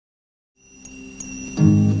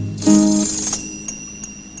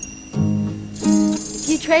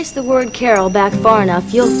trace the word carol back far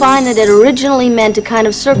enough, you'll find that it originally meant a kind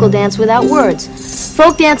of circle dance without words.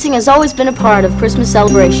 Folk dancing has always been a part of Christmas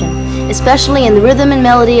celebration, especially in the rhythm and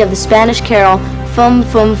melody of the Spanish carol, Fum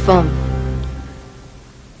Fum Fum.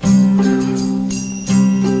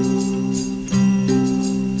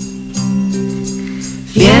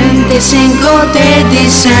 Veinticinco de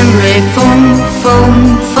diciembre, fum,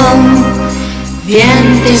 fum, fum.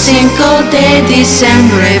 25 de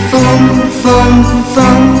diciembre, fum, fum,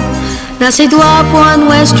 fum. Nacido por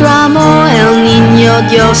nuestro amor, el niño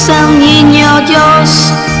Dios, el niño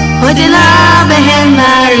Dios. Hoy de la Virgen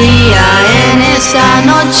María, en esta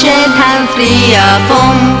noche tan fría,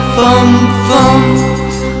 fum, fum, fum.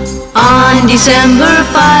 On December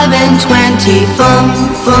 5 and 20, fum,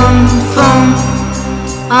 fum, fum.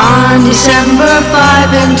 On December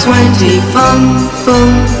 5 and 20, fum,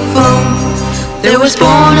 fum, fum. There was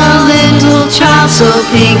born a little child, so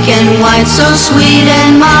pink and white, so sweet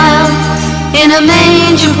and mild, in a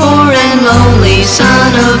manger poor and lowly,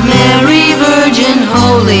 Son of Mary, Virgin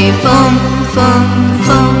Holy. Fum, fum,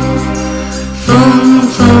 fum. Fum,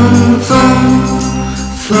 fum, fum.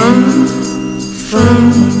 Fum,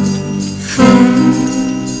 fum.